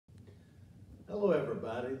Hello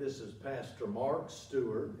everybody, this is Pastor Mark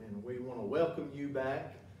Stewart, and we want to welcome you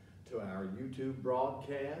back to our YouTube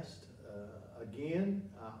broadcast. Again,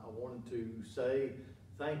 I wanted to say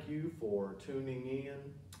thank you for tuning in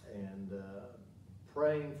and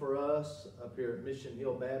praying for us up here at Mission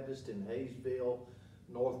Hill Baptist in Hayesville,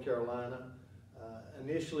 North Carolina.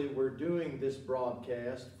 Initially, we're doing this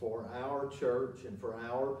broadcast for our church and for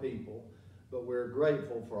our people, but we're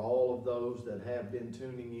grateful for all of those that have been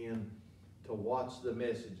tuning in to watch the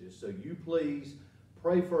messages. So you please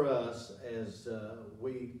pray for us as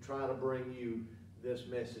we try to bring you this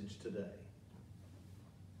message today.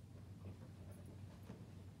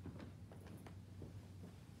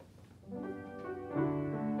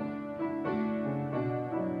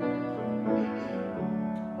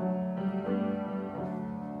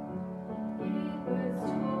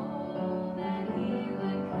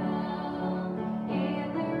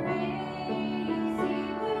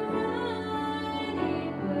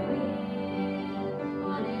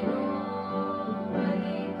 On and on, but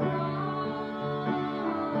they crossed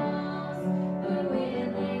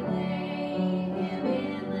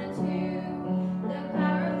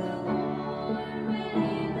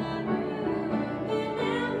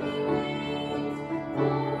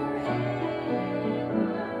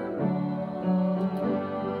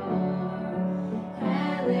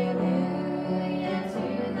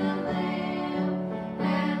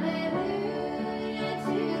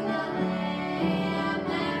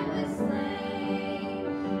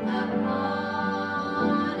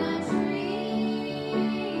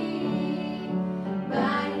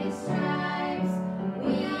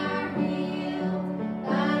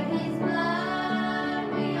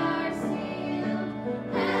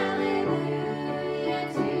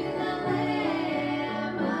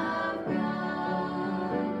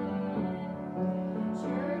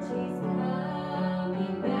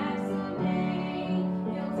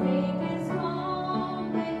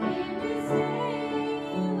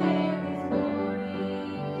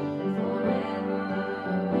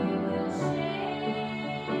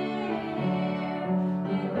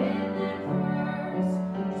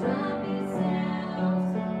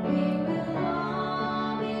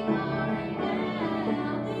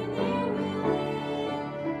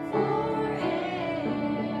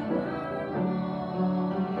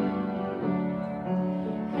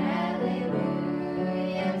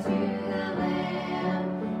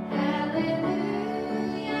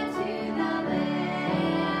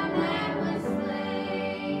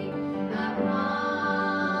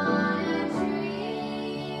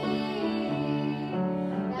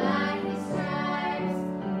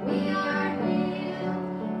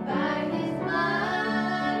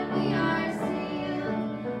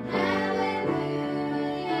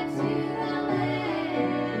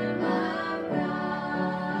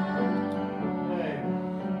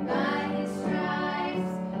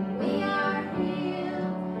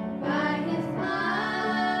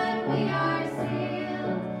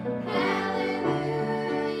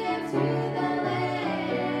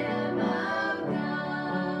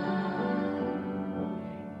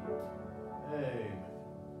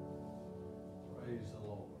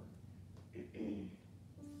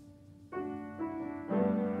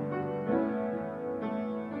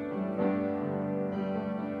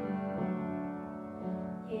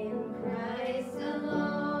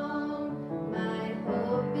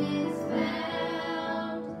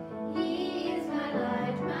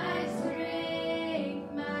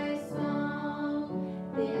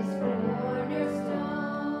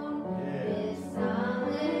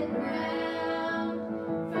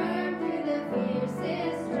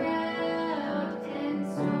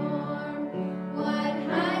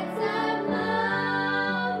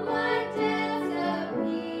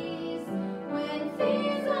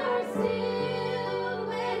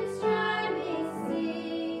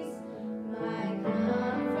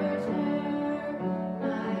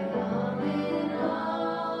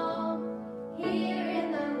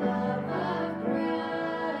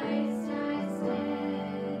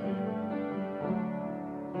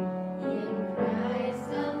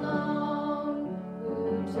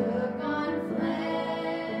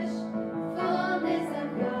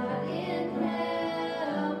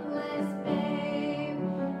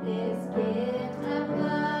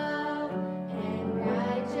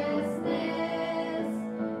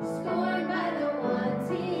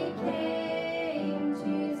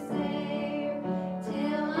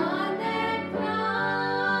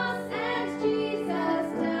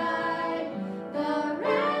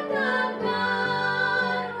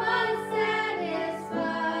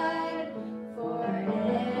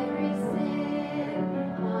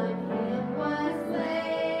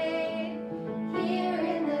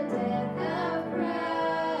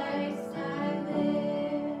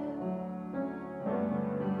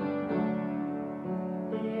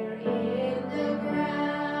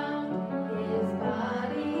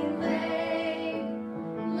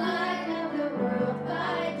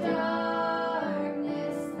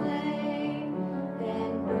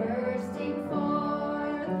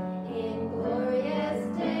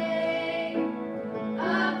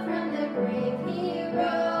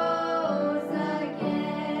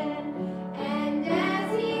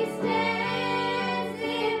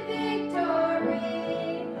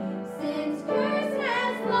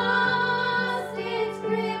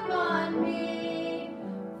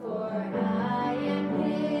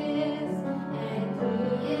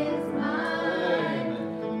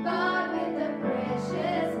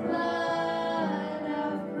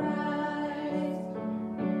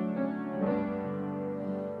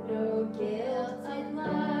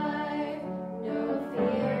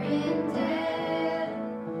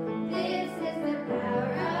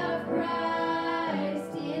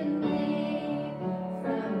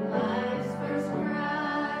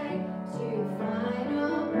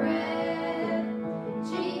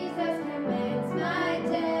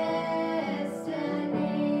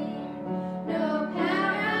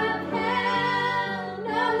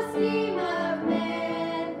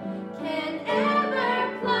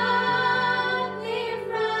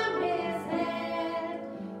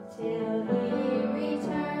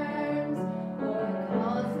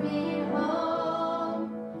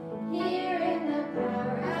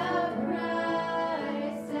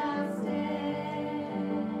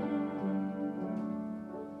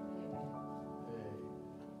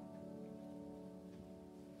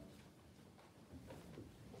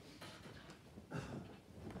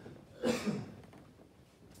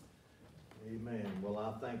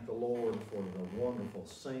the wonderful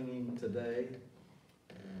singing today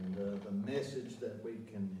and the message that we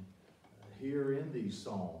can hear in these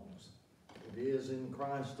songs. It is in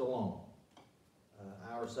Christ alone.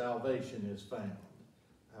 Our salvation is found.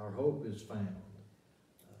 Our hope is found.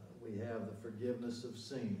 We have the forgiveness of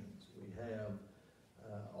sins. We have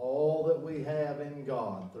all that we have in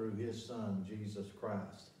God through His Son, Jesus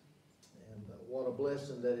Christ. And what a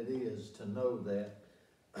blessing that it is to know that.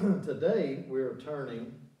 Today we're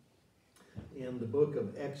turning in the book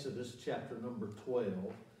of Exodus chapter number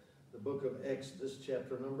 12. The book of Exodus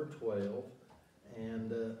chapter number 12.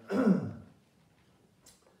 And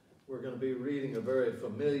we're going to be reading a very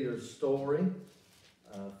familiar story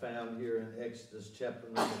found here in Exodus chapter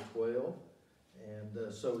number 12.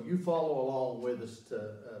 And so you follow along with us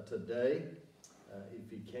today,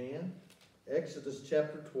 if you can. Exodus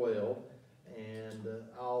chapter 12, and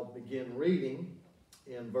I'll begin reading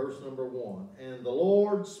in verse number 1. And the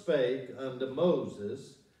Lord spake unto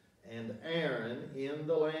Moses and Aaron in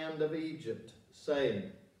the land of Egypt,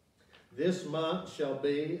 saying, This month shall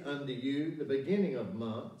be unto you the beginning of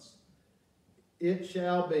months. It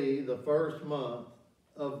shall be the first month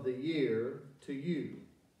of the year to you.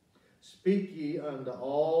 Speak ye unto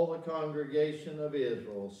all the congregation of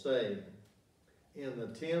Israel, saying, In the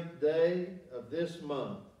 10th day of this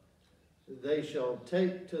month they shall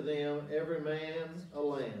take to them every man a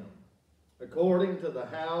lamb, according to the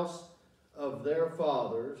house of their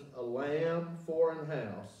fathers, a lamb for an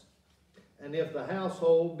house. And if the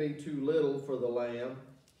household be too little for the lamb,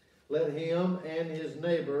 let him and his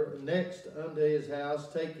neighbor next unto his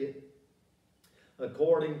house take it,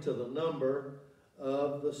 according to the number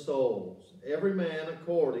of the souls. Every man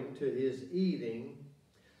according to his eating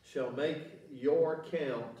shall make your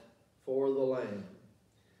count for the lamb.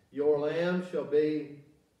 Your lamb shall be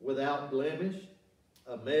without blemish,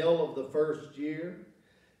 a male of the first year.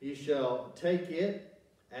 Ye shall take it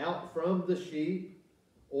out from the sheep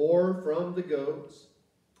or from the goats,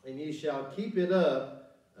 and ye shall keep it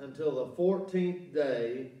up until the 14th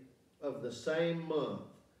day of the same month.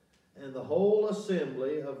 And the whole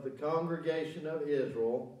assembly of the congregation of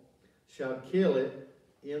Israel shall kill it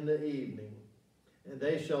in the evening. And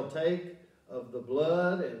they shall take of the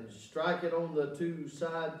blood and strike it on the two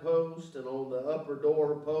side posts and on the upper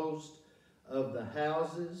door post of the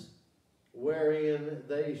houses wherein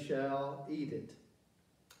they shall eat it.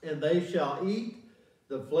 And they shall eat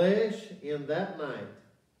the flesh in that night,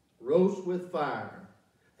 roast with fire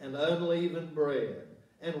and unleavened bread,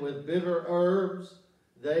 and with bitter herbs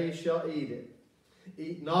they shall eat it.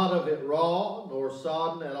 Eat not of it raw, nor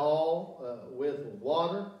sodden at all with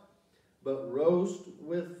water, but roast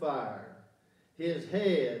with fire. His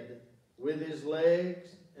head with his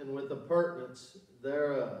legs, and with the purtenance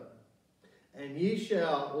thereof. And ye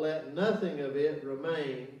shall let nothing of it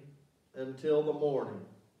remain until the morning.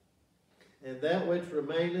 And that which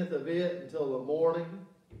remaineth of it until the morning,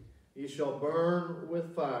 ye shall burn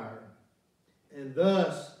with fire. And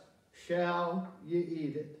thus shall ye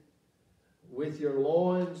eat it, with your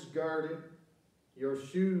loins girded, your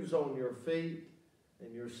shoes on your feet,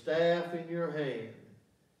 and your staff in your hand.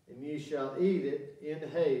 And ye shall eat it in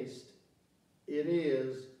haste. It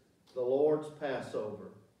is the Lord's Passover.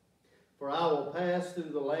 For I will pass through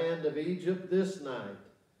the land of Egypt this night,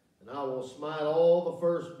 and I will smite all the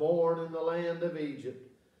firstborn in the land of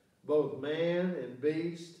Egypt, both man and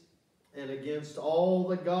beast, and against all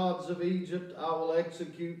the gods of Egypt I will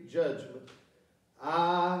execute judgment.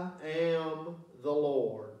 I am the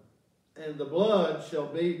Lord. And the blood shall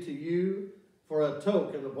be to you for a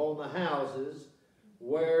token upon the houses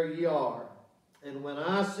where ye are. And when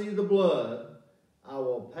I see the blood, I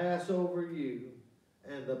will pass over you,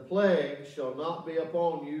 and the plague shall not be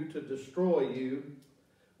upon you to destroy you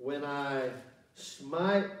when I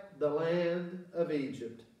smite the land of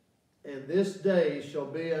Egypt. And this day shall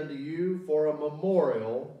be unto you for a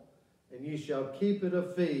memorial, and ye shall keep it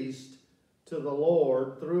a feast to the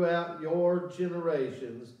Lord throughout your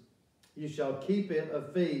generations. Ye shall keep it a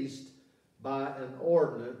feast by an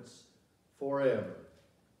ordinance forever.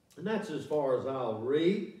 And that's as far as I'll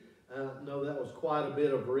read. I know that was quite a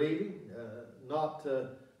bit of reading. Not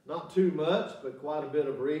too much, but quite a bit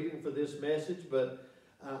of reading for this message. But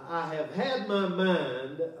I have had my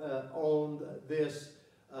mind on this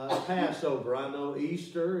Passover. I know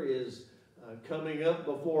Easter is coming up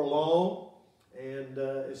before long. And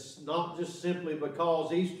it's not just simply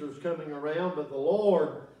because Easter's coming around, but the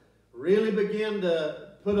Lord really began to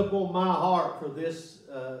put upon my heart for this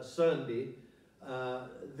Sunday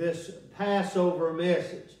this Passover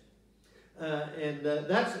message. And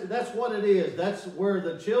that's what it is. That's where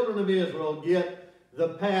the children of Israel get the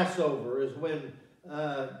Passover, is when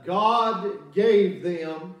God gave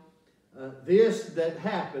them this that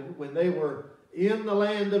happened when they were in the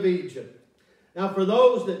land of Egypt. Now, for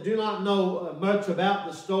those that do not know much about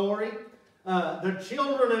the story, the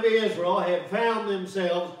children of Israel had found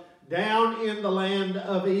themselves down in the land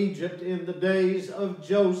of Egypt in the days of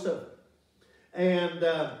Joseph. And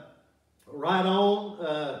right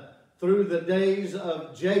on through the days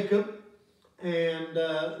of Jacob. And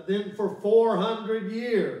then for 400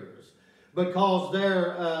 years. Because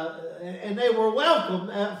and they were welcome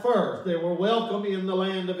at first. They were welcome in the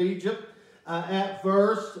land of Egypt at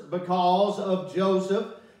first because of Joseph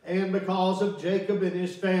and because of Jacob and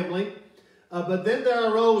his family. But then there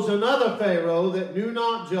arose another Pharaoh that knew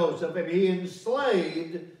not Joseph, and he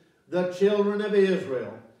enslaved the children of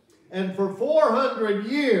Israel. And for 400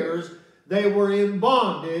 years they were in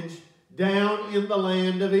bondage down in the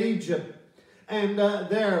land of Egypt. And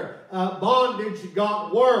their bondage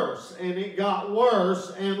got worse, and it got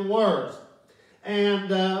worse and worse. And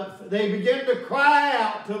they began to cry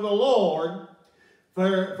out to the Lord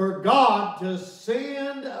for God to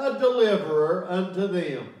send a deliverer unto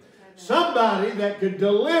them. Somebody that could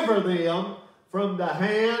deliver them from the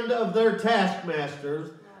hand of their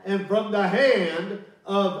taskmasters and from the hand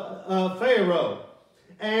of Pharaoh.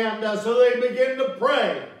 And so they began to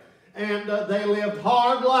pray. And they lived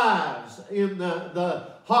hard lives in the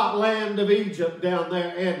hot land of Egypt down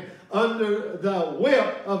there and under the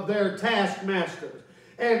whip of their taskmasters.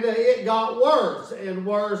 And it got worse and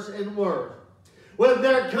worse and worse. Well,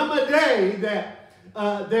 there come a day that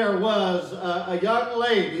there was a young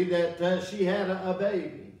lady that she had a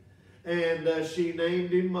baby. And she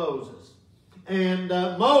named him Moses. And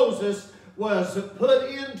Moses was put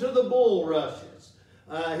into the bulrushes.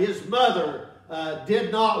 His mother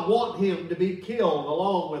did not want him to be killed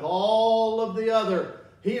along with all of the other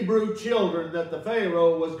Hebrew children that the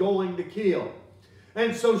Pharaoh was going to kill.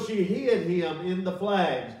 And so she hid him in the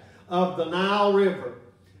flags of the Nile River.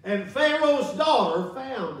 And Pharaoh's daughter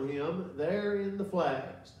found him there in the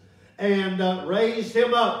flags and raised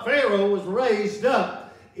him up. Pharaoh was raised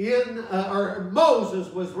up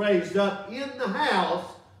Moses was raised up in the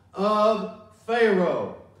house of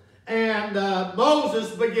Pharaoh. And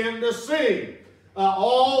Moses began to see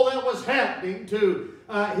all that was happening to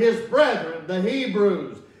his brethren, the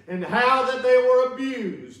Hebrews, and how that they were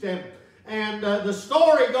abused. And the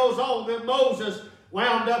story goes on that Moses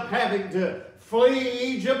wound up having to flee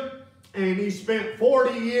Egypt, and he spent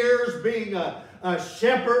 40 years being a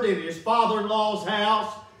shepherd in his father-in-law's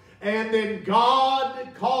house. And then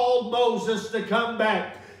God called Moses to come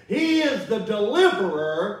back. He is the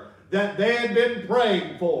deliverer that they had been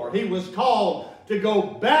praying for. He was called to go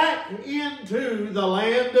back into the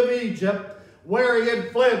land of Egypt where he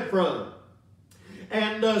had fled from.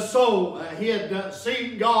 And so he had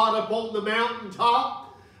seen God upon the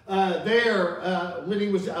mountaintop there when he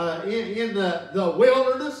was in the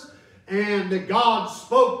wilderness. And God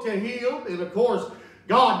spoke to him. And of course,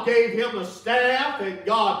 God gave him a staff, and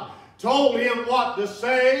God told him what to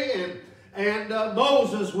say. And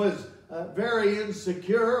Moses was very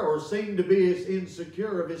insecure, or seemed to be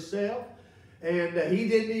insecure of himself. And he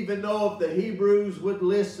didn't even know if the Hebrews would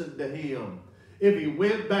listen to him if he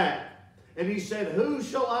went back. And he said, "Who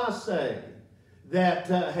shall I say that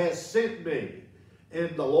has sent me?"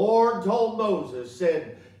 And the Lord told Moses,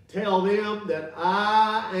 said, "Tell them that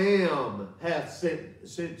I am hath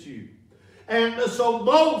sent you." And so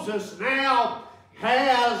Moses now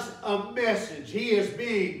has a message. He is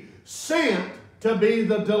being sent to be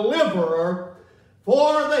the deliverer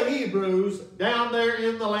for the Hebrews down there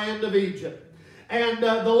in the land of Egypt. And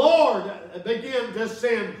the Lord began to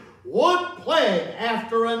send one plague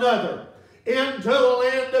after another into the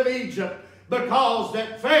land of Egypt, because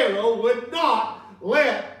that Pharaoh would not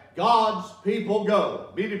let God's people go.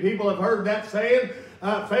 Many people have heard that saying,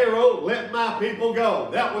 Pharaoh, let my people go.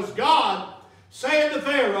 That was God saying to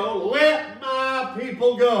Pharaoh, let my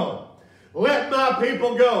people go. Let my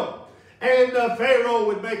people go. And Pharaoh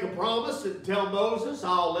would make a promise and tell Moses,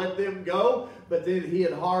 I'll let them go. But then he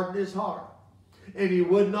had hardened his heart, and he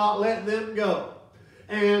would not let them go.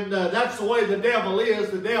 And that's the way the devil is.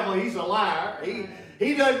 The devil, he's a liar.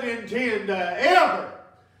 He doesn't intend to ever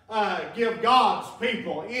give God's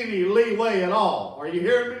people any leeway at all. Are you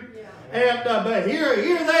hearing me? Yeah. And but here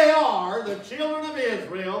they are, the children of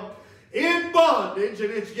Israel, in bondage,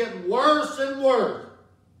 and it's getting worse and worse.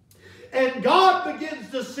 And God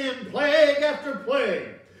begins to send plague after plague.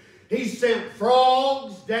 He sent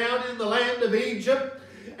frogs down in the land of Egypt.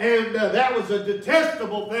 And that was a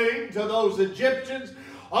detestable thing to those Egyptians.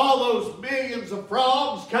 All those millions of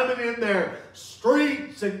frogs coming in their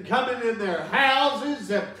streets and coming in their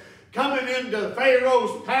houses. coming into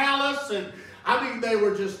Pharaoh's palace. And I mean, they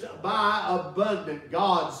were just by abundant.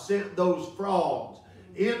 God sent those frogs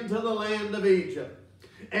into the land of Egypt.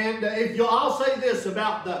 And I'll say this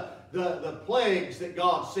about the plagues that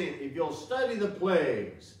God sent. If you'll study the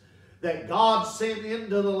plagues that God sent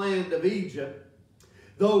into the land of Egypt,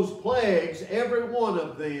 those plagues, every one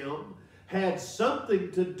of them, had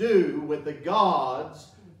something to do with the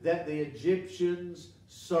gods that the Egyptians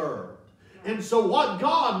served. And so what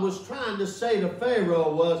God was trying to say to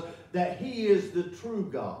Pharaoh was that he is the true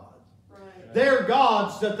God. Right. Their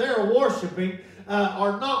gods that they're worshiping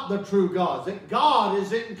are not the true gods. That God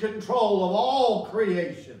is in control of all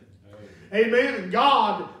creation. Amen. And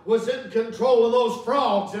God was in control of those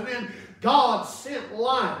frogs. And then God sent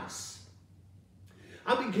lice.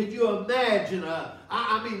 I mean, could you imagine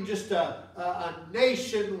just a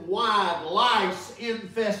nationwide lice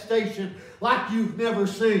infestation like you've never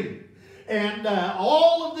seen? And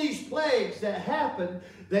all of these plagues that happened,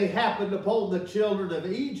 they happened upon the children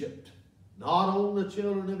of Egypt, not on the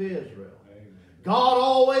children of Israel. Amen. God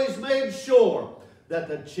always made sure that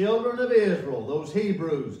the children of Israel, those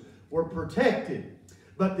Hebrews, were protected.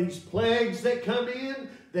 But these plagues that come in,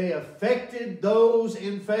 they affected those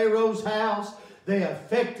in Pharaoh's house. They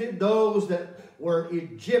affected those that were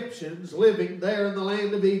Egyptians living there in the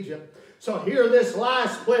land of Egypt. So here this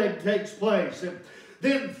lice plague takes place. And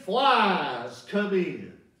then flies come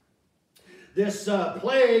in. This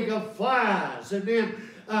plague of flies. And then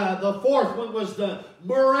the fourth one was the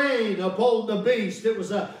murrain upon the beast. It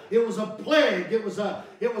was a plague. It was a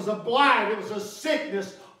blight. It was a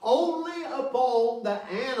sickness only upon the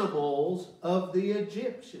animals of the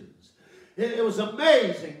Egyptians. It was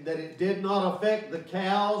amazing that it did not affect the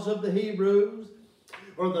cows of the Hebrews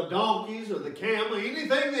or the donkeys or the camel,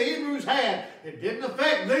 anything the Hebrews had. It didn't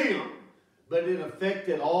affect them, but it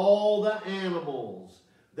affected all the animals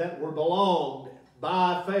that were belonged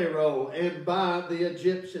by Pharaoh and by the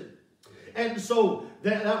Egyptian. And so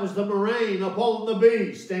that was the murrain upon the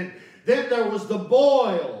beast. And then there was the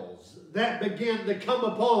boils that began to come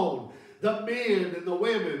upon the men and the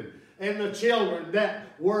women and the children that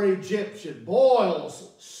were Egyptian.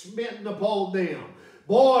 Boils smitten upon them.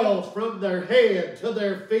 Boils from their head to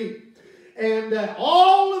their feet. And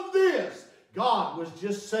all of this, God was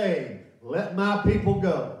just saying, let my people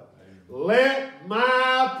go. Let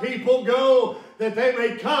my people go, that they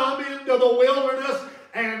may come into the wilderness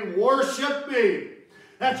and worship me.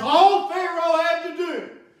 That's all Pharaoh had to do,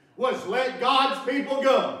 was let God's people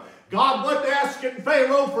go. God wasn't asking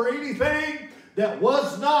Pharaoh for anything that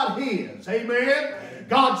was not his. Amen?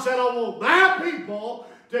 God said, I want my people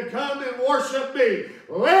to come and worship me.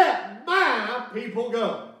 Let my people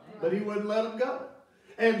go. But he wouldn't let them go.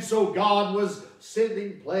 And so God was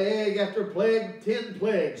sending plague after plague, 10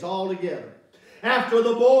 plagues altogether. After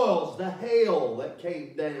the boils, the hail that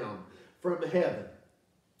came down from heaven.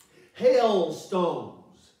 Hailstones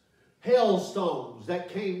that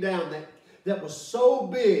came down that was so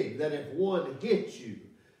big that if one hit you,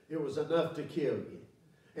 it was enough to kill you.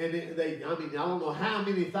 And I don't know how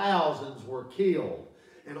many thousands were killed.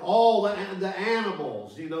 And all the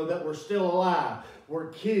animals, that were still alive were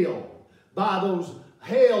killed by those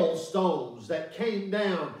hailstones that came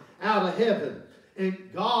down out of heaven.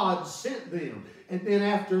 And God sent them. And then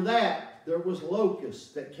after that, there was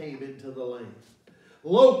locusts that came into the land.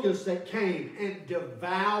 Locusts that came and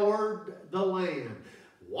devoured the land.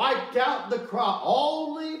 Wiped out the crop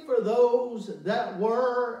only for those that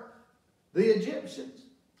were the Egyptians.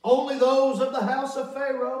 Only those of the house of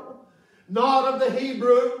Pharaoh, not of the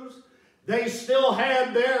Hebrews. They still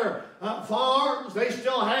had their farms. They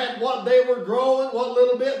still had what they were growing, what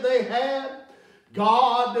little bit they had.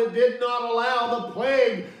 God did not allow the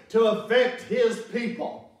plague to affect his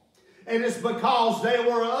people. And it's because they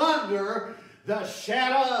were under the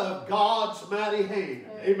shadow of God's mighty hand.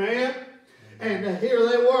 Amen? And here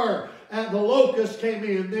they were. And the locusts came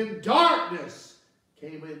in. Then darkness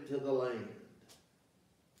came into the land.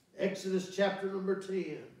 Exodus chapter number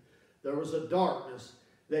 10. There was a darkness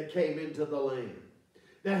that came into the land.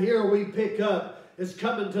 Now here we pick up, it's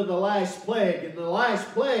coming to the last plague. And the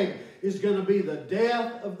last plague is going to be the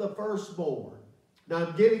death of the firstborn. Now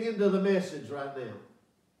I'm getting into the message right now.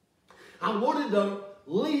 I wanted to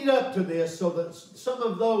lead up to this so that some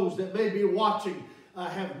of those that may be watching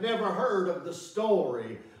have never heard of the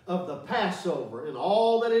story of the Passover and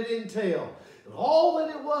all that it entailed and all that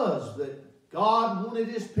it was that God wanted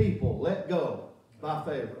his people let go by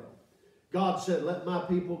Pharaoh. God said, let my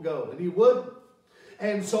people go. And he wouldn't.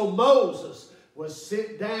 And so Moses was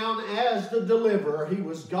sent down as the deliverer. He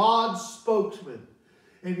was God's spokesman.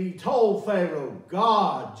 And he told Pharaoh,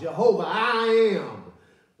 God, Jehovah, I am,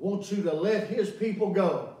 wants you to let his people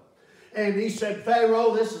go. And he said,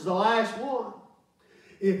 Pharaoh, this is the last one.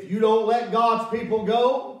 If you don't let God's people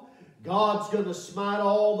go, God's going to smite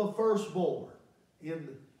all the firstborn in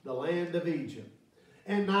the land of Egypt.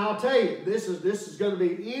 And now I'll tell you, this is going to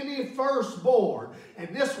be any firstborn.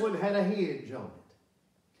 And this one had a hinge on it.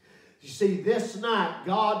 You see, this night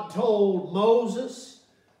God told Moses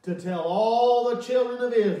to tell all the children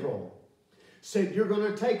of Israel, said, you're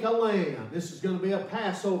going to take a lamb. This is going to be a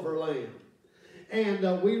Passover lamb.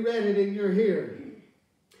 And we read it in your hearing.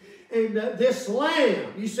 And this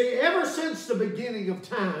lamb, you see, ever since the beginning of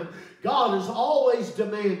time, God has always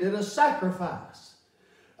demanded a sacrifice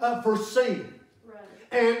for sin. Right.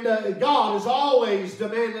 And God has always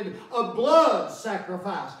demanded a blood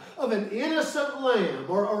sacrifice of an innocent lamb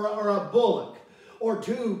or a bullock or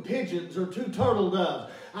 2 pigeons or 2 turtle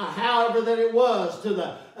doves. However that it was to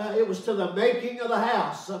the making of the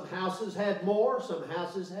house. Some houses had more, some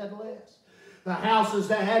houses had less. The houses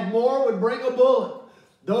that had more would bring a bullock.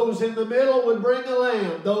 Those in the middle would bring a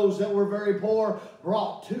lamb. Those that were very poor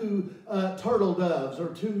brought 2 turtle doves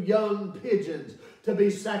or 2 young pigeons to be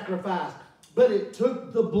sacrificed. But it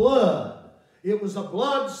took the blood. It was a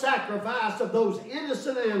blood sacrifice of those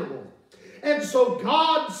innocent animals. And so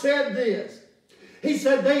God said this. He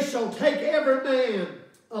said, they shall take every man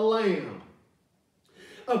a lamb,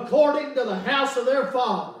 according to the house of their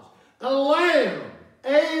fathers. A lamb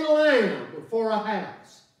for a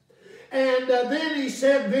house. And then he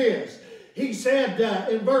said this. He said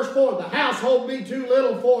in verse 4, the household be too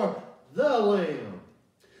little for the lamb.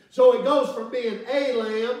 So it goes from being a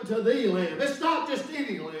lamb to the lamb. It's not just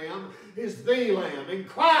any lamb, it's the lamb. And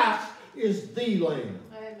Christ is the lamb.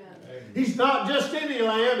 Amen. He's not just any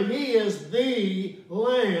lamb, he is the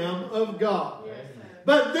Lamb of God. Yes.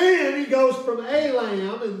 But then he goes from a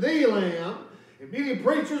lamb and the lamb, and many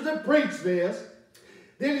preachers that preach this.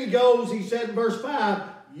 Then he said in verse 5,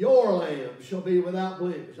 your lamb shall be without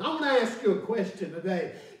blemish. I want to ask you a question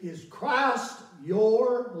today. Is Christ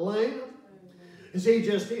your lamb? Is he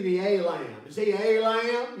just any a lamb? Is he a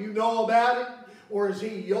lamb? You know about it? Or is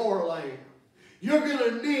he your lamb? You're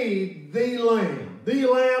going to need the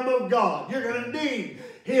Lamb of God. You're going to need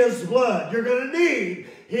his blood. You're going to need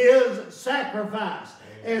his sacrifice.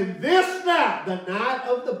 And this night, the night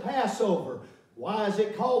of the Passover, why is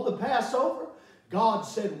it called the Passover? God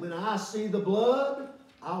said, when I see the blood,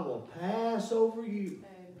 I will pass over you.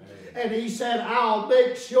 Amen. And he said, I'll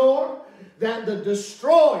make sure that the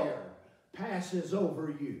destroyer passes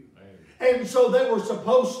over you. Amen. And so they were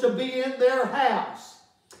supposed to be in their house.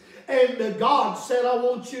 And God said, I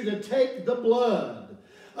want you to take the blood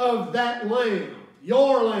of that lamb,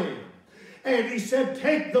 your lamb. And he said,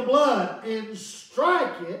 take the blood and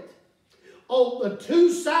strike it on the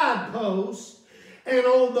 2 side posts and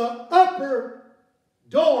on the upper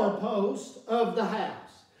doorpost of the house.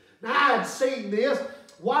 Now, I had seen this.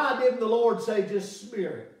 Why didn't the Lord say just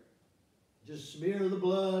smear it? Just smear the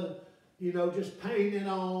blood, just paint it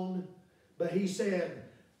on. But he said,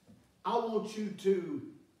 I want you to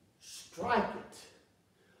strike it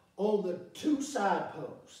on the 2 side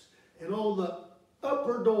posts and on the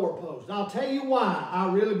upper doorpost. And I'll tell you why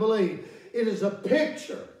I really believe it is a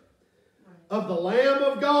picture of the Lamb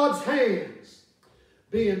of God's hands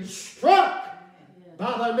being struck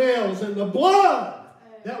by the nails and the blood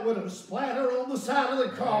that would have splattered on the side of the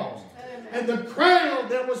cross. And the crown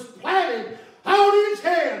that was planted on his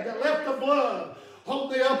head that left the blood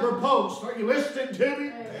on the upper post. Are you listening to me?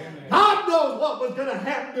 Amen. God knows what was going to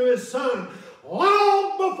happen to his son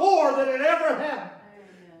long before that it ever happened.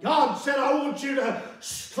 Amen. God said, I want you to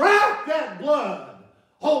strike that blood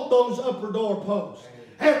on those upper doorposts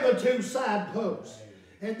and the 2 side posts.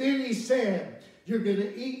 And then he said, you're going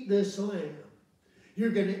to eat this lamb.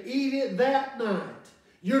 You're going to eat it that night.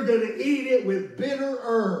 You're going to eat it with bitter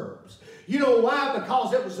herbs. You know why?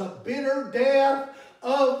 Because it was a bitter death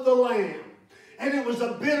of the lamb. And it was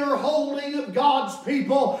a bitter holding of God's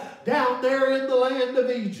people down there in the land of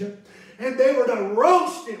Egypt. And they were to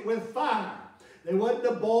roast it with fire. They wasn't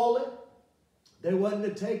to boil it. They wasn't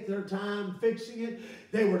to take their time fixing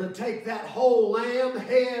it. They were to take that whole lamb,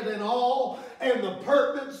 head and all, and the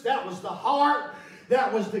purtenance. That was the heart.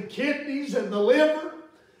 That was the kidneys and the liver.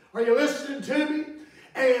 Are you listening to me?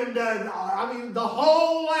 And the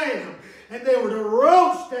whole lamb. And they were to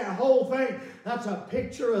roast that whole thing. That's a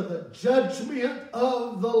picture of the judgment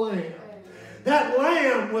of the Lamb. That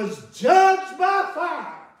lamb was judged by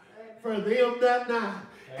fire for them that night.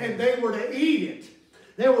 And they were to eat it.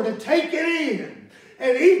 They were to take it in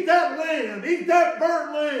and eat that lamb, eat that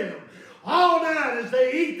burnt lamb all night as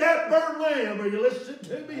they eat that burnt lamb. Are you listening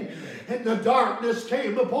to me? And the darkness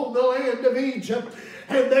came upon the land of Egypt,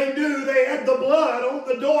 and they knew they had the blood on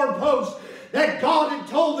the doorpost that God had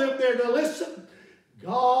told them there. Now listen,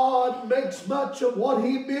 God makes much of what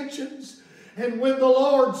He mentions. And when the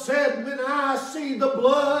Lord said, when I see the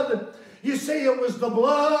blood, you see, it was the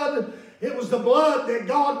blood. It was the blood that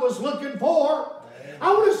God was looking for.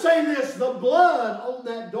 I want to say this, the blood on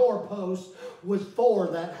that doorpost was for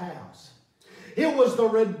that house. It was the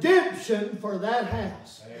redemption for that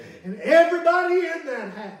house. And everybody in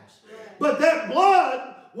that house. But that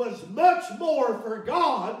blood was much more for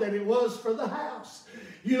God than it was for the house.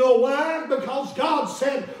 You know why? Because God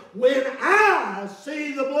said, when I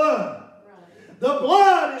see the blood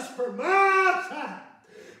is for my side.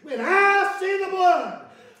 When I see the blood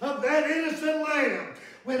of that innocent lamb,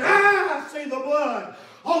 when I see the blood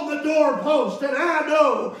on the doorpost, and I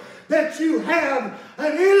know that you have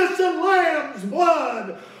an innocent lamb's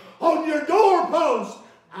blood on your doorpost,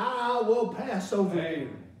 I will pass over you.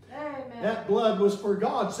 Amen. That blood was for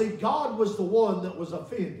God. See, God was the one that was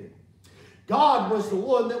offended. God was the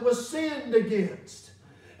one that was sinned against.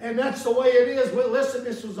 And that's the way it is. Well, listen,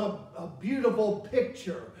 this was a beautiful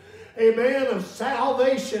picture, amen, of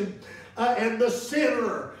salvation and the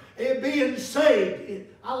sinner being saved.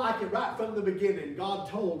 I like it right from the beginning. God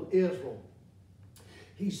told Israel,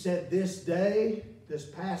 He said, this day, this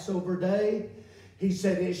Passover day, He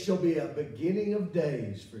said, it shall be a beginning of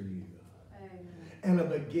days for you. Amen. And a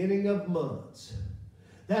beginning of months.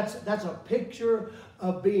 That's a picture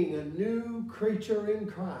of being a new creature in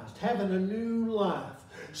Christ, having a new life,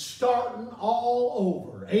 starting all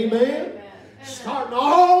over. Amen? Amen. Starting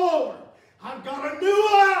all over. I've got a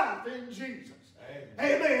new life in Jesus.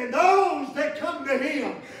 Amen. Those that come to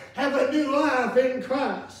Him have a new life in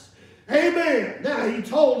Christ. Amen. Now He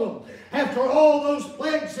told them, after all those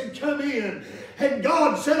plagues had come in, and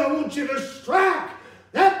God said, I want you to strike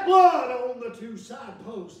that blood on the two side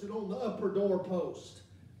posts and on the upper door post.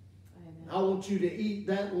 Amen. I want you to eat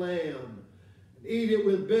that lamb. Eat it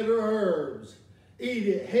with bitter herbs. Eat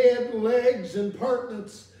it head, legs, and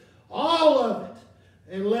purtenance. All of it.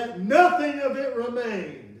 And let nothing of it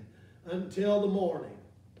remain until the morning.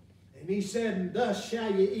 And He said, and thus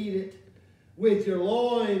shall you eat it, with your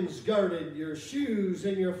loins girded, your shoes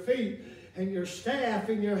in your feet, and your staff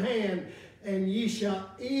in your hand, and ye shall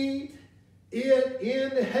eat it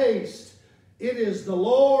in haste. It is the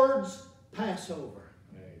Lord's Passover.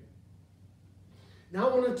 Right. Now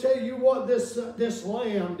I want to tell you what this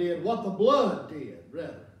lamb did, what the blood did,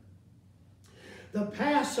 rather. The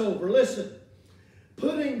Passover, listen,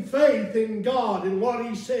 putting faith in God and what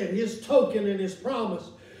He said, His token and His promise.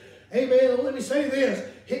 Amen. And let me say this.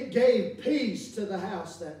 It gave peace to the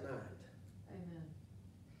house that night. Amen.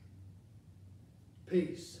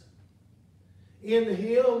 Peace. In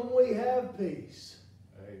Him we have peace.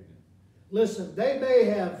 Amen. Listen, they may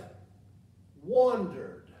have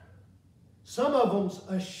wondered. Some of them's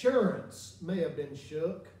assurance may have been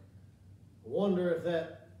shook. Wonder if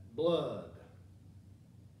that blood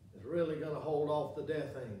is really going to hold off the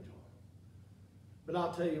death angel. But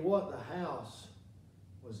I'll tell you what, the house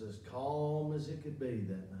was as calm as it could be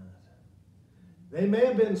that night. There may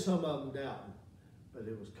have been some of them doubting, but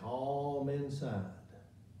it was calm inside.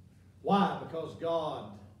 Why? Because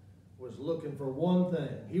God was looking for one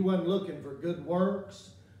thing. He wasn't looking for good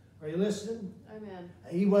works. Are you listening? Amen.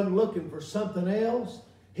 He wasn't looking for something else.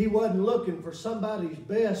 He wasn't looking for somebody's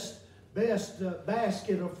best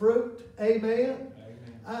basket of fruit. Amen.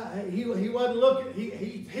 Amen. He wasn't looking.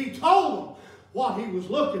 He told them what He was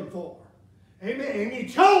looking for. Amen. And He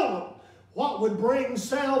told them what would bring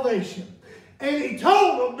salvation. And He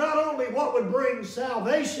told them not only what would bring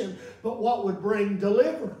salvation, but what would bring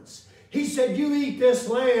deliverance. He said, you eat this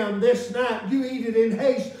lamb this night. You eat it in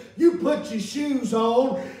haste. You put your shoes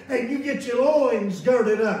on and you get your loins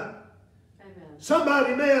girded up. Amen.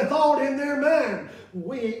 Somebody may have thought in their mind,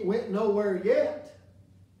 we ain't went nowhere yet.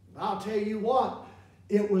 I'll tell you what,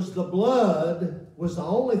 it was the blood was the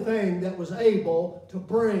only thing that was able to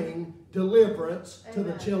bring deliverance to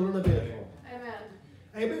the children of Israel. Amen.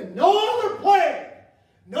 Amen. No other plague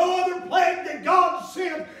that God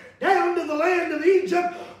sent down to the land of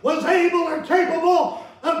Egypt was able or capable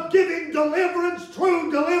of giving deliverance,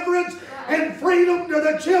 true deliverance, and freedom to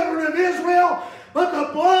the children of Israel. But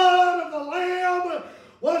the blood of the Lamb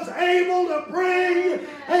was able to bring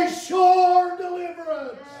a sure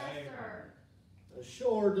deliverance. A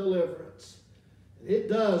sure deliverance. It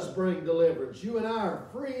does bring deliverance. You and I are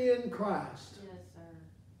free in Christ. Yes, sir.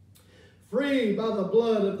 Free by the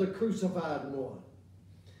blood of the crucified one.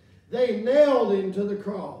 They nailed Him to the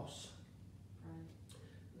cross.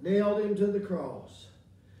 nailed him to the cross.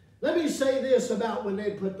 Let me say this about when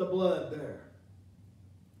they put the blood there.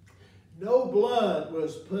 No blood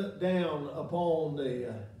was put down upon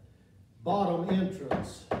the bottom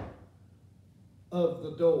entrance of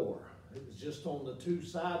the door. It was just on the two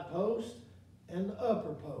side posts and the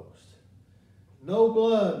upper post. No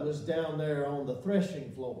blood was down there on the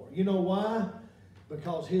threshing floor. You know why?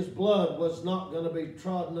 Because his blood was not going to be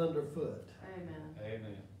trodden underfoot. Amen.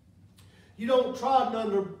 Amen. You don't trod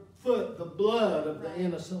underfoot the blood of the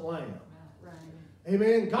innocent lamb. Right.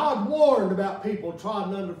 Amen. God warned about people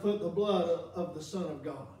trotting underfoot the blood of the Son of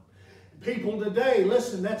God. People today,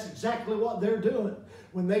 listen, that's exactly what they're doing.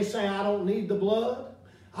 When they say, I don't need the blood,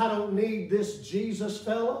 I don't need this Jesus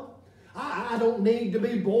fella, I don't need to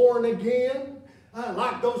be born again,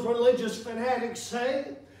 like those religious fanatics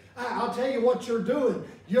say. I'll tell you what you're doing.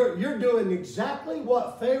 You're doing exactly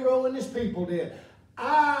what Pharaoh and his people did.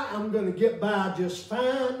 I am going to get by just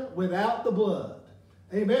fine without the blood.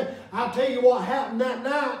 Amen. I'll tell you what happened that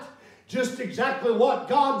night. Just exactly what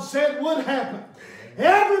God said would happen.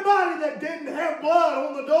 Everybody that didn't have blood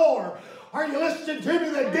on the door, are you listening to me,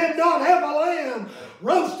 that did not have a lamb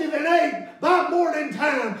roasted and ate by morning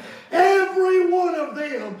time, every one of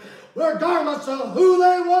them, regardless of who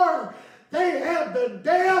they were, they had the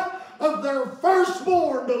death of their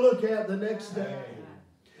firstborn to look at the next day.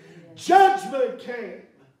 Judgment came.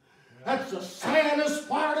 That's the saddest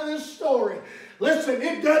part of this story. Listen,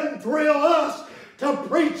 it doesn't thrill us to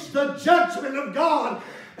preach the judgment of God.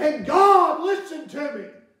 And God, listen to me,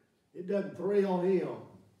 it doesn't thrill him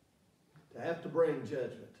to have to bring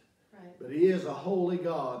judgment. Right. But he is a holy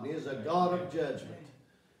God, and he is a God of judgment.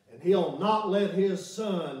 And he'll not let his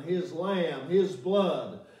son, his lamb, his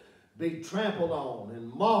blood be trampled on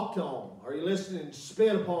and mocked on. Are you listening?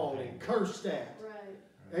 Spit upon and cursed at.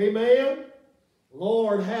 Right. Amen?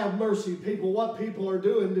 Lord, have mercy, people, what people are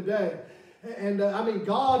doing today. And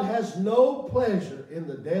God has no pleasure in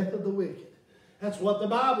the death of the wicked. That's what the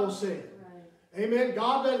Bible said. Right. Amen.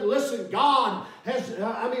 God doesn't listen. God has,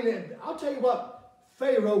 I'll tell you what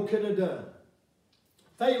Pharaoh could have done.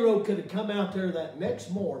 Pharaoh could have come out there that next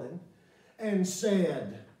morning and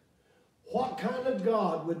said, what kind of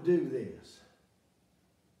God would do this?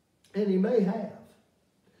 And he may have.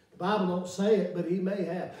 The Bible don't say it, but he may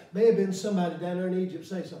have. May have been somebody down there in Egypt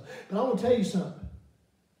say something. But I want to tell you something.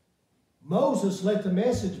 Moses let the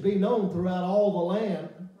message be known throughout all the land.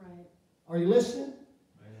 Right. Are you listening?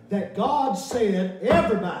 That God said,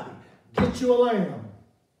 everybody, get you a lamb.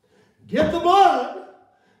 Get the blood.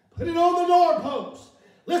 Put it on the doorpost.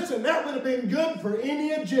 Listen, that would have been good for any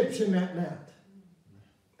Egyptian that night.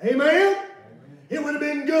 Amen? It would have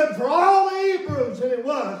been good for all the Hebrews, and it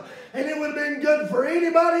was. And it would have been good for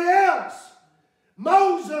anybody else.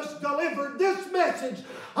 Moses delivered this message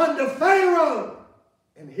unto Pharaoh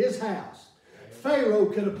in his house. Pharaoh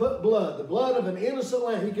could have put blood, the blood of an innocent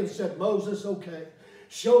lamb. He could have said, Moses, okay,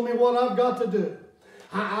 show me what I've got to do.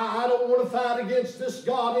 I don't want to fight against this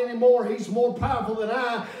God anymore. He's more powerful than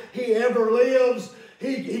he ever lives.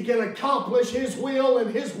 He can accomplish his will and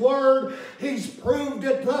his word. He's proved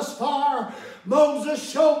it thus far. Moses,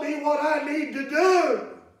 show me what I need to do.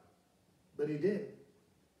 But he didn't.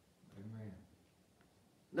 Amen.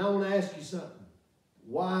 Now I want to ask you something.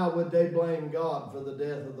 Why would they blame God for the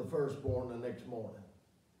death of the firstborn the next morning?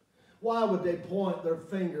 Why would they point their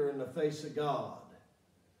finger in the face of God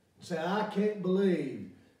and say, I can't believe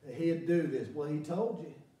that he'd do this? Well, he told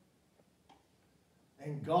you.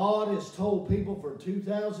 And God has told people for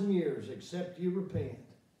 2,000 years, except you repent,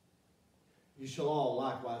 you shall all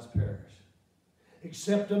likewise perish.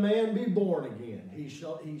 Except a man be born again, he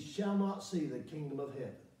shall not see the kingdom of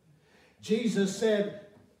heaven. Jesus said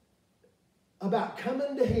about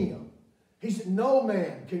coming to him, he said, no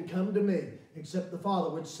man can come to me except the Father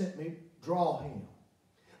which sent me draw him.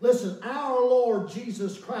 Listen, our Lord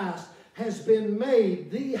Jesus Christ has been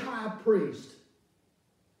made the high priest.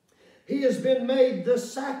 He has been made the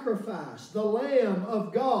sacrifice, the Lamb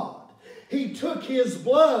of God. He took his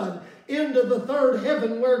blood into the third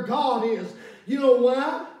heaven where God is. You know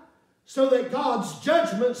why? So that God's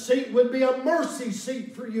judgment seat would be a mercy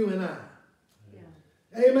seat for you and I.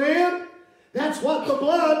 Yeah. Amen? That's what the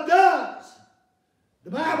blood does.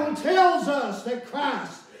 The Bible tells us that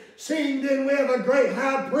Christ, seeing then we have a great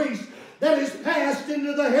high priest that is passed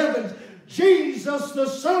into the heavens, Jesus, the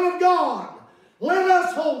Son of God, let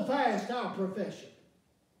us hold fast our profession.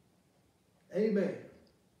 Amen.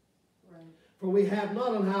 Right. For we have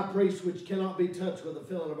not an high priest which cannot be touched with the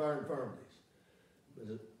feeling of our infirmities,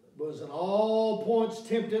 but was in all points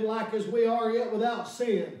tempted like as we are, yet without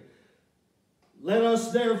sin. Let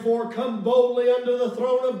us therefore come boldly unto the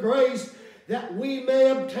throne of grace, that we may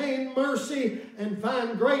obtain mercy and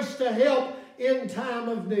find grace to help in time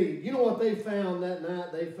of need. You know what they found that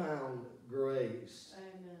night? They found grace.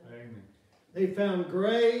 Amen. They found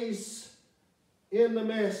grace in the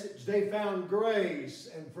message. They found grace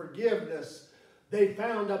and forgiveness. They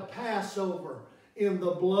found a Passover in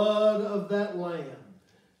the blood of that Lamb.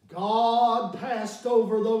 God passed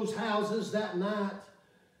over those houses that night,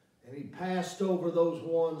 and He passed over those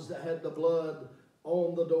ones that had the blood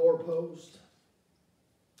on the doorpost.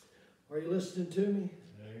 Are you listening to me?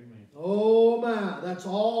 Amen. Oh my, that's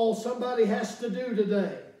all somebody has to do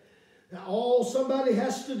today. That's all somebody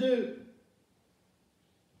has to do.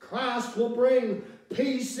 Christ will bring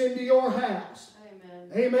peace into your house.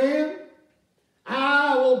 Amen. Amen?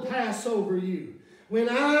 I will pass over you. When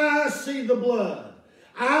I see the blood,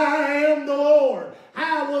 I am the Lord.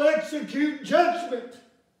 I will execute judgment.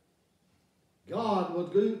 God will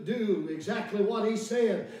do exactly what He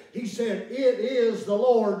said. He said, it is the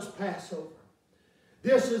Lord's Passover.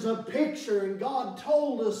 This is a picture, and God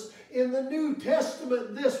told us in the New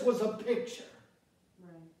Testament this was a picture.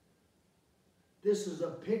 Right. This is a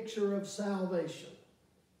picture of salvation.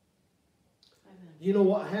 Amen. You know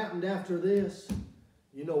what happened after this?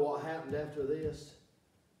 You know what happened after this?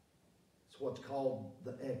 It's what's called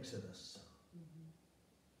the Exodus.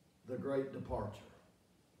 The great departure.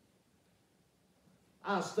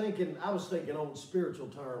 I was thinking on spiritual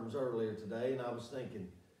terms earlier today, and I was thinking,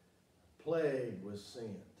 plague was sent.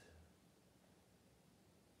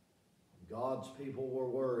 God's people were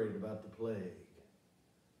worried about the plague.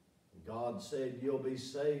 God said, you'll be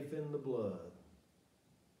safe in the blood.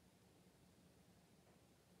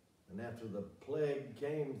 And after the plague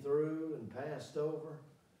came through and passed over,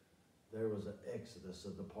 there was an exodus, a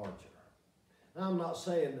departure. Now, I'm not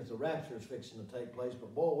saying that the rapture is fixing to take place,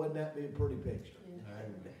 but boy, wouldn't that be a pretty picture?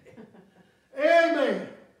 Yeah. Amen.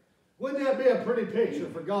 Wouldn't that be a pretty picture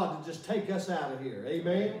for God to just take us out of here?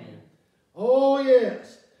 Amen. Amen. Oh,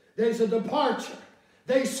 yes. There's a departure.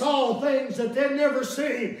 They saw things that they'd never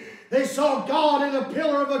seen. They saw God in a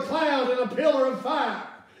pillar of a cloud and a pillar of fire.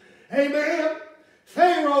 Amen.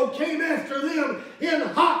 Pharaoh came after them in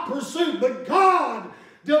hot pursuit, but God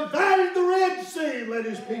divided the Red Sea and let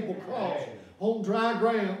His people cross on dry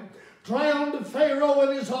ground. Drowned Pharaoh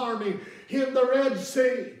and his army in the Red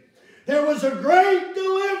Sea. There was a great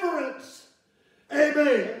deliverance.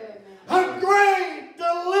 Amen. A great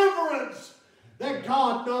deliverance that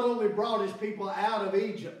God not only brought His people out of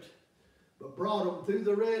Egypt, but brought them through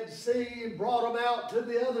the Red Sea and brought them out to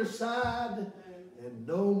the other side, and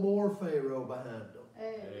no more Pharaoh behind them.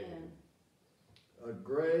 Amen. A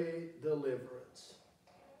great deliverance.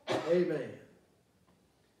 Amen.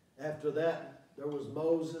 After that, there was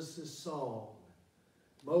Moses' song.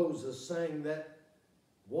 Moses sang that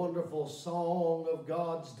wonderful song of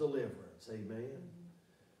God's deliverance. Amen.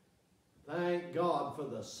 Thank God for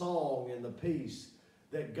the song and the peace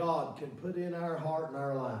that God can put in our heart and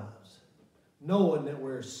our lives. Knowing that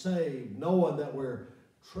we're saved, knowing that we're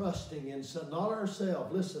trusting in something, not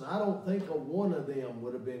ourselves. Listen, I don't think a one of them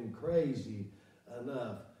would have been crazy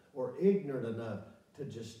enough or ignorant enough to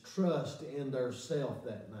just trust in their self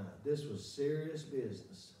that night. This was serious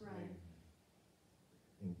business. Right.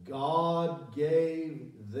 And God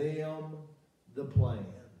gave them the plan.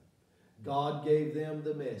 God gave them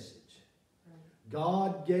the message.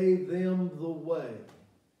 God gave them the way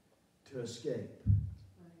to escape.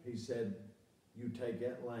 He said, you take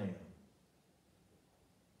that lamb.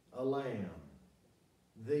 A lamb.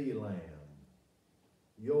 The lamb.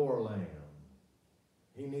 Your lamb.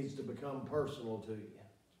 He needs to become personal to you.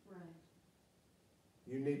 Right.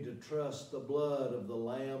 You need to trust the blood of the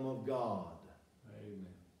Lamb of God. Amen.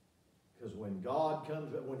 Because when God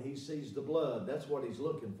comes, when He sees the blood, that's what He's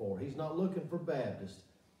looking for. He's not looking for Baptist.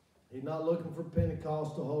 He's not looking for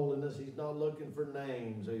Pentecostal holiness. He's not looking for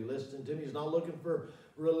names. Are you listening to me? He's not looking for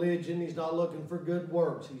religion. He's not looking for good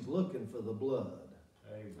works. He's looking for the blood.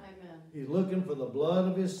 Amen. Amen. He's looking for the blood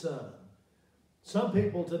of His Son. Some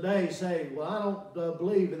people today say, well, I don't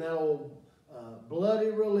believe in that old bloody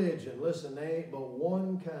religion. Listen, there ain't but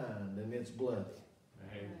one kind, and it's bloody.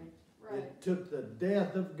 Amen. Right. It took the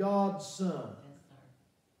death of God's Son.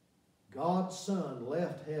 God's Son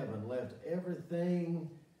left heaven, left everything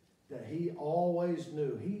that He always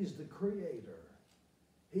knew. He's the Creator.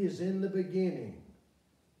 He is in the beginning.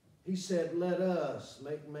 He said, let us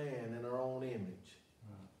make man in our own image.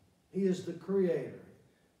 He is the Creator.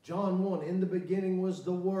 John 1, in the beginning was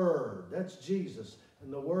the Word. That's Jesus.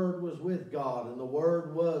 And the Word was with God, and the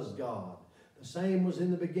Word was God. The same was in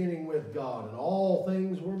the beginning with God, and all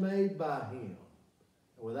things were made by Him.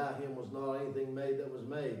 And without Him was not anything made that was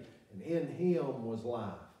made. And in Him was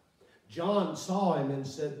life. John saw him and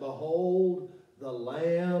said, Behold, the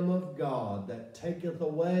Lamb of God that taketh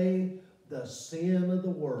away the sin of the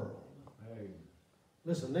world. Amen.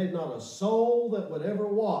 Listen, there's not a soul that would ever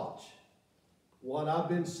watch what I've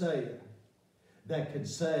been saying that could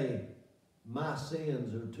say, my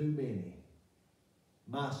sins are too many.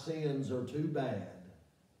 My sins are too bad.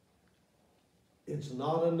 It's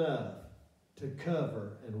not enough to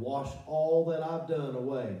cover and wash all that I've done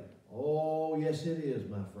away. Oh, yes it is,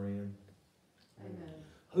 my friend. Amen.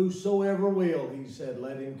 Whosoever will, he said,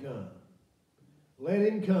 let him come. Let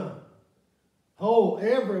him come. Oh,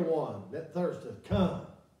 everyone that thirsteth, come.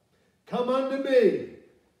 Come unto me,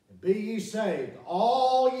 and be ye saved,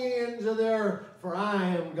 all ye ends of the earth, for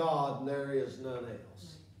I am God, and there is none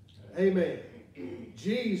else. Amen.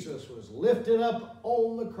 Jesus was lifted up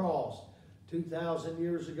on the cross 2,000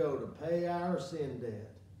 years ago to pay our sin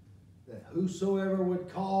debt, that whosoever would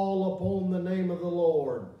call upon the name of the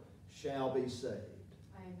Lord shall be saved.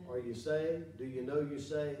 Amen. Are you saved? Do you know you're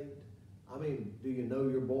saved? I mean, do you know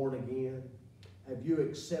you're born again? Have you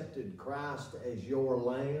accepted Christ as your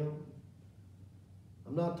Lamb?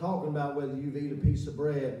 I'm not talking about whether you've eaten a piece of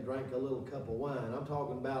bread and drank a little cup of wine. I'm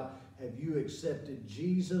talking about, have you accepted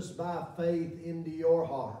Jesus by faith into your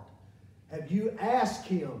heart? Have you asked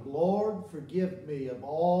Him, Lord, forgive me of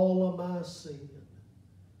all of my sin?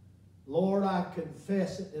 Lord, I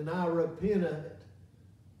confess it and I repent of it.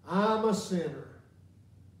 I'm a sinner.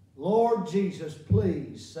 Lord Jesus,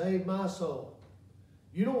 please save my soul.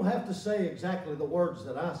 You don't have to say exactly the words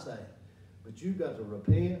that I say, but you've got to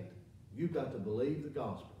repent. You've got to believe the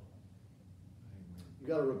gospel. You've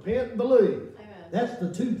got to repent and believe. Amen. That's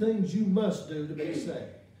the two things you must do to be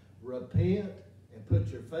saved. Repent and put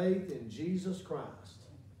your faith in Jesus Christ.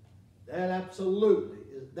 That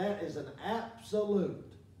is an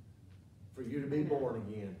absolute for you to be born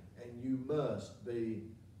again. And you must be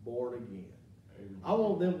born again. Amen. I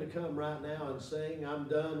want them to come right now and sing. I'm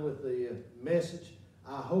done with the message.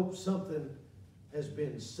 I hope something has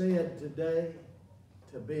been said today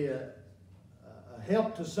to be a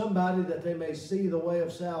help to somebody that they may see the way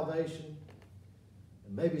of salvation.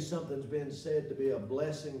 And maybe something's been said to be a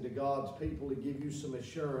blessing to God's people to give you some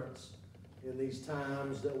assurance in these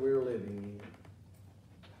times that we're living in.